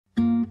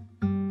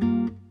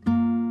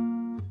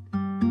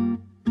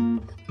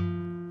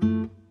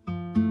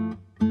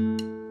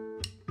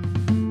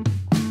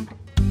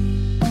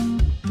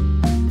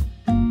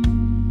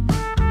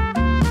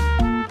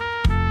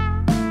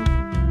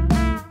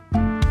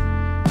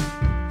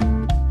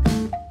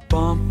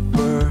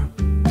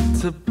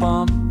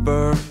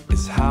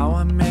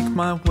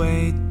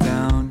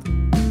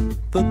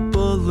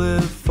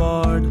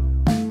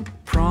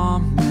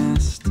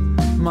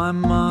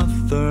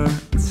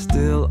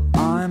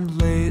I'm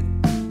late.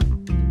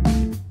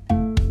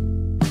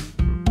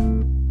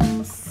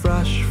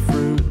 Fresh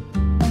fruit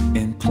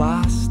in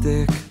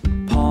plastic,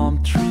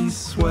 palm trees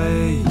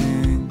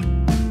swaying,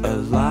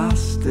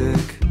 elastic.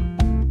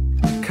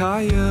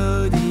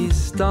 Coyotes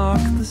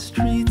stalk the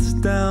streets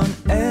down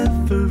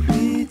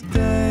every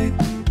day.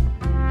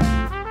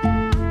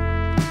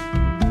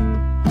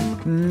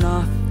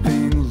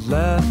 Nothing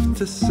left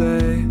to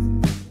say.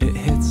 It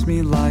hits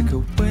me like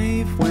a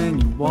wave when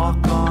you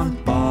walk on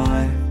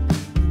by.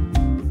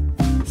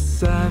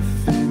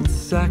 7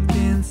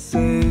 seconds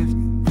saved.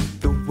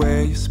 The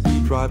way you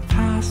speed right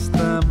past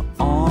them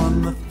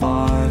on the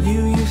 5.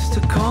 You used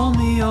to call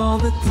me all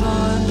the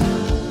time.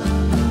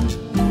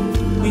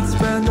 We'd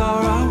spend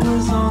our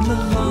hours on the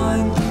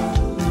line.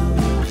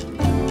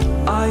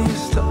 I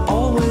used to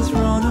always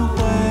run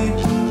away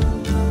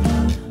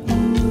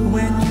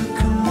when you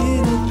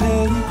commit a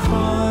petty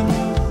crime.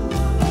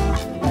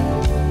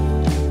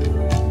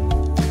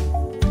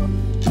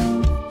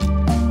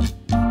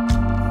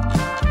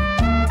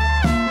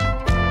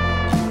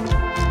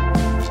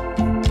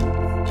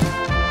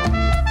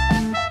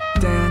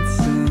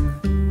 Dancing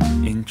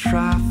in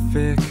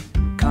traffic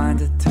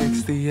kinda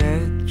takes the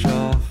edge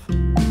off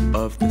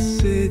of the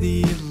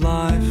city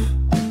life.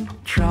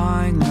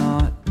 Try not